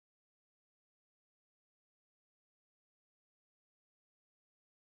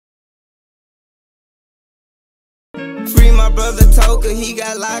brother Toka, he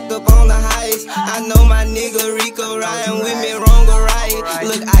got locked up on the heist. I know my nigga Rico riding with me, wrong or right.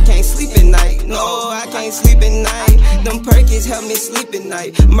 Look, I can't sleep at night. No, I can't sleep at night. Them Perkins help me sleep at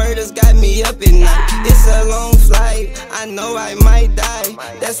night. Murders got me up at night. It's a long flight, I know I might die.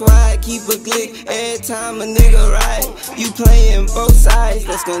 That's why I keep a click every time a nigga ride. You playing both sides,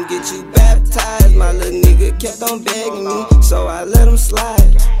 that's gonna get you baptized. My little nigga kept on begging me, so I let him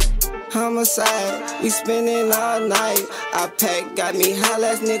slide. Homicide, we spending all night. I pack, got me high,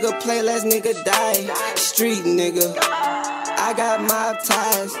 last nigga play, last nigga die. Street nigga, I got mob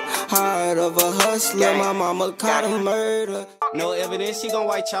ties. Heart of a hustler, my mama caught a murder. No evidence, she gon'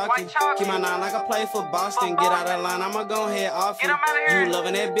 white chalky. Keep my 9 like I play for Boston. Get out of line, I'ma go ahead off you. You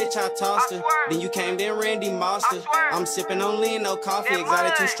loving that bitch, I tossed her. Then you came, then Randy Monster. I'm sipping on lean, no coffee.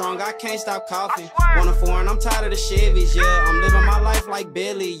 Exotic too strong, I can't stop coughing. Want a foreign, I'm tired of the Chevys, yeah. I'm living my life like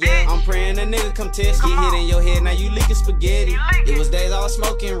Billy, yeah. I'm praying a nigga come test. Get hit in your head, now you leaking spaghetti. It was days I was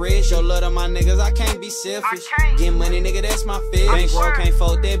smoking red. Show love to my niggas, I can't be selfish. Get money, nigga, that's my fit. Bankroll can't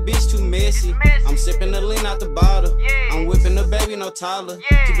fold, that bitch too messy. I'm sipping the lean out the bottle. I'm whipping the baby, no toddler.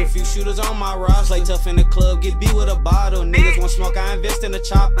 Keep a few shooters on my roster. Play tough in the club, get beat with a bottle. Niggas want smoke, I invest in a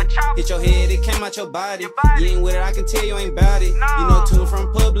chopper. Hit your head, it came out your body. You ain't with it, I can tell you ain't bout it. You know, tune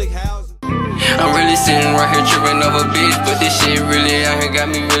from public housing. I'm really sitting right here tripping over bitch, but this shit really out here got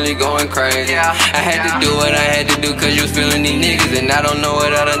me really going crazy. I had to do what I had to do cause you was feeling these niggas, and I don't know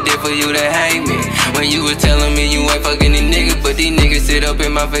what I done did for you to hate me. When you was telling me you ain't fucking these niggas, but these niggas sit up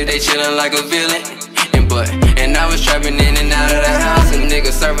in my face, they chillin' like a villain. And I was trapping in and out of the house, and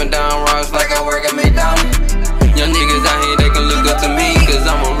niggas serving down rocks like I work at McDonald's. Young niggas out here, they can look up to me, cause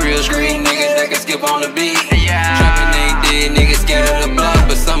I'm a real street nigga that can skip on the beat. Trapping ain't dead, niggas scared of the block,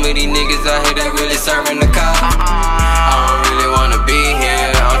 but some of these niggas out here, they really serving the cop. I don't really wanna be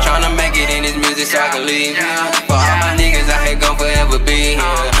here, I'm tryna make it in this music so I can leave here. But all my niggas out here gon' forever be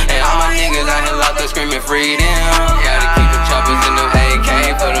here, and all my niggas out here locked up screaming freedom. Gotta keep the choppers in the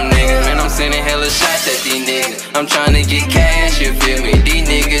AK for them niggas, man, I'm sending hella shots at these niggas. I'm tryna get cash, you feel me? These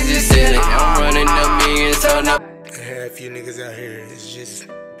niggas is silly, I'm running up millions, so no. I had a few niggas out here, it's just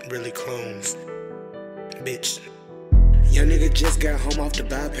really clones. Bitch. Young nigga just got home off the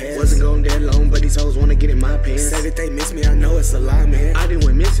bypass. Wasn't going that long, but these hoes wanna get in my pants. Say that they miss me, I know it's a lie, man. I didn't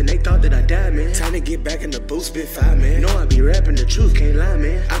went missing, they thought that I died, man. Time to get back in the booth, spit fire, man. Know I be rapping the truth, can't lie,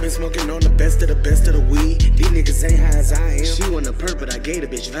 man. I been smoking on the best of the weed. These niggas ain't high as I am. She want a perk, but I gave the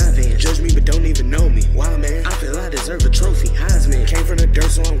bitch Vivan. Judge me, but don't even know me. Why, man? I feel I deserve a trophy. Heisman. Came from the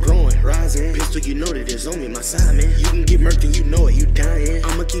dirt, so I'm growing, rising. Pistol, you know that it's on me, my side, man. You can get murked and you know it, you dying.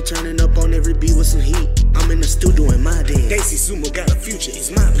 I'ma keep turning up on every beat with some heat. I'm in the studio doing my dance. Daisy Sumo got a future,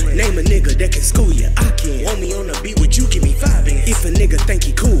 it's my plan. Name a nigga that can school ya, I can. Want me on the beat with you, give me 5 bands. If a nigga think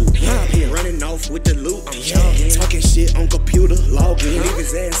he cool, mob him. Running off with the loot, I'm jogging. Talking shit on computer, logging. Leave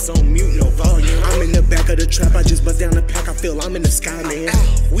his ass on mute, no volume. I'm in the back of the trap, I just bust down the pack, I feel I'm in the sky, man.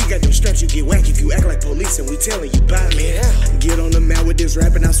 We got them straps, you get whack if you act like police and we telling you bye, man. Get on the mat with this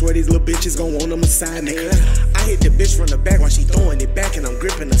rapping, I swear these little bitches gon' want them aside, man. I hit the bitch from the back while she throwing it back and I'm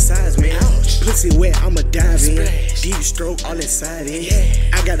gripping the sides, man. Pussy wet, I'ma dive in. Deep stroke, all inside in.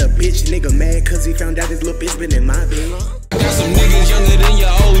 I got a bitch nigga mad cause he found out his little bitch been in my bed. I got some niggas younger than your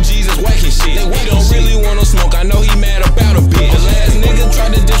OGs that's whacking shit. We don't really want no smoke, I know he mad about a bitch. The last nigga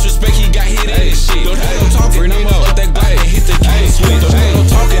tried to disrespect, he got hit in his shit. Don't have no talking, I'ma up that Glock and hit the key switch. Don't have no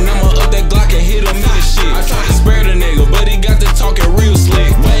talking, I'ma up that Glock and hit him in his shit. I tried to spare the nigga, but he got to talking real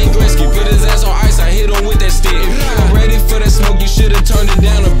slick. Wayne Gretzky put his ass on ice, I hit him with that stick. I'm ready for that smoke, you should've turned it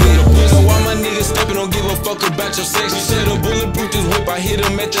down a bit. So why my niggas stepping, don't give a fuck about your sex. You said a bulletproof this whip, I hit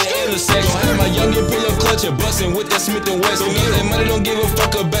him at the intersection. Have my youngin' pull up clutch and bustin' with that Smith & Wesson. Get that money, don't give a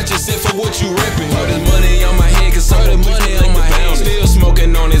fuck about yourself for what you reppin'. All this money on my head, cause all the money on my hand. Still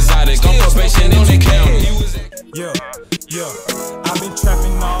smoking on exotic, on probation in the county. I've been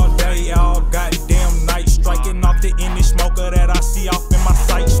trapping all day, all goddamn night. Striking off the any smoker that I see off in my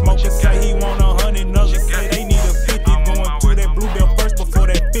sight. Smoker say he want 100, others say they need a 50. Going to that blue bell first before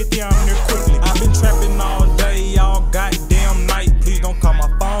that 50, I'm there quickly. I've been trapping all day, all goddamn night. Please don't call my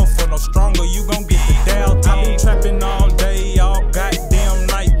phone for no stronger, you gon' get the dial. I've been trapping all day, all goddamn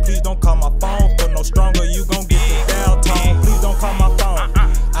night. Please don't call my phone for no stronger, you gon' get the dial tone. Please don't call my phone,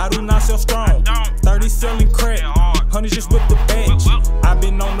 I do not sell strong. 30 selling crack, 100 just with the bench. I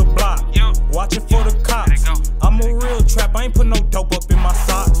been on the block, watching for the cops. I'm a real trap, I ain't put no dope up in my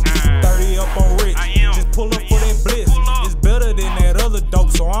socks. 30 up on Rich, just pull up for that bliss. It's better than that other dope,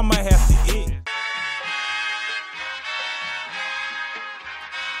 so I might have to eat.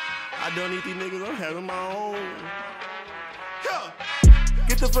 I don't need these niggas, I'm having my own. Yeah.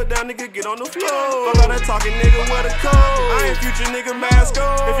 Get the foot down, nigga, get on the floor. Fuck all that talking, nigga, what a code. I ain't future, nigga, mask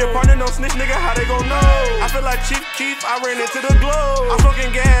on. If your partner don't snitch, nigga, how they gon' know? I feel like Chief Keef, I ran into the globe. I'm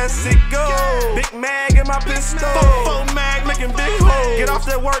smoking gas, sick go. Big mag in my pistol. Full mag, making big holes. Get off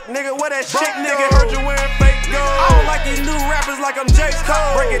that work, nigga, where that shit, nigga? Heard you wearing fake gold. I don't like these new rappers like I'm J.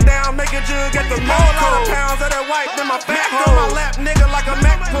 Cole. Break it down, make a jug at the mall. Lot of pounds of that white, then my fat on my lap, nigga, like a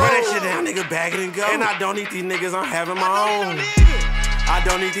Mac Pro. Run that shit down, nigga, bag it and go. And I don't need these niggas, I'm having my own. I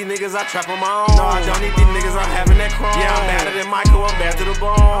don't need these niggas, I trap on my own. No, I don't need these niggas, I'm having that chrome. Yeah, I'm badder than Michael, I'm bad to the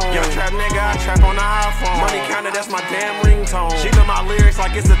bone. Young trap nigga, I trap on the iPhone. Money counter, that's my damn ringtone. She know my lyrics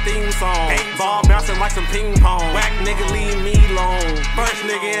like it's a theme song. 8 ball bouncing like some ping pong. Whack nigga, leave me alone. First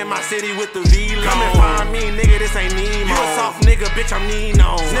nigga in my city with the V-Lo. Come and find me, nigga, this ain't Nemo. You a soft nigga, bitch, I'm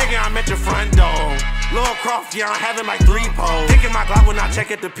Nino. Nigga, I'm at your front door. Lil Croft, yeah, I'm having like 3 poles. Picking my Glock when I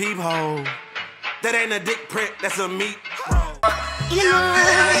check at the peephole. That ain't a dick print, that's a meat roll.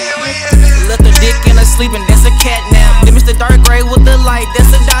 Left the dick in her sleeping, that's a cat nap. Then Mr. Dark Gray with the light,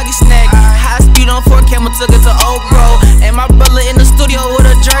 that's a doggy snack. High speed on 4 camera, took it to Oak Grove. And my brother in the studio with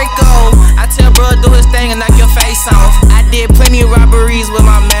a Draco. I tell bro do his thing and knock your face off. I did plenty of robberies with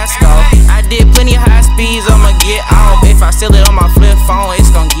my mask off. I did plenty of high speeds, I'ma get off. If I steal it on my flip phone, it's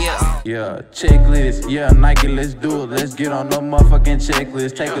gon' get off. Yeah, checklist, yeah, Nike, let's do it. Let's get on the motherfucking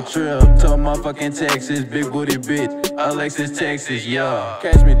checklist. Take a trip to motherfucking Texas, big booty bitch, Alexis, Texas, yeah.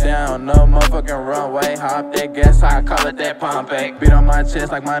 Catch me down, no motherfucking runway. Hop that gas, I call it that Pompeii. Beat on my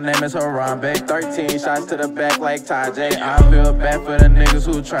chest like my name is Harambe. 13 shots to the back like Tajay. I feel bad for the niggas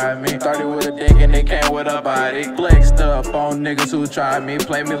who tried me. Started with a dick and they came with a body. Flexed up on niggas who tried me.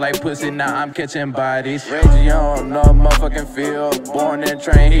 Play me like pussy, now I'm catching bodies. Reggie on no motherfucking field. Born and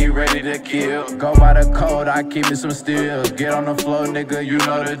trained, he ready to kill. Go by the code, I keep me some steel. Get on the floor, nigga, you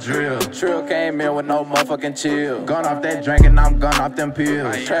know the drill. Trill came in with no motherfucking chill. Gone off that drink and I'm gone off them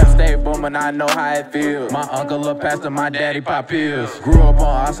pills. Trap stay booming, I know how it feels. My uncle a pastor, my daddy pop pills. Grew up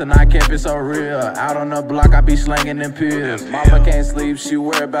on Austin, I kept it so real. Out on the block, I be slanging them pills. Mama can't sleep, she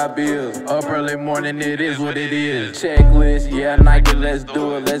worry about bills. Up early morning, it is what it is. Checklist, yeah, Nike, let's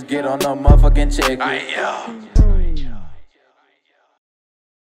do it. Let's get on the motherfucking checklist.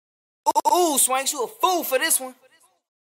 Ooh, Swank, you a fool for this one.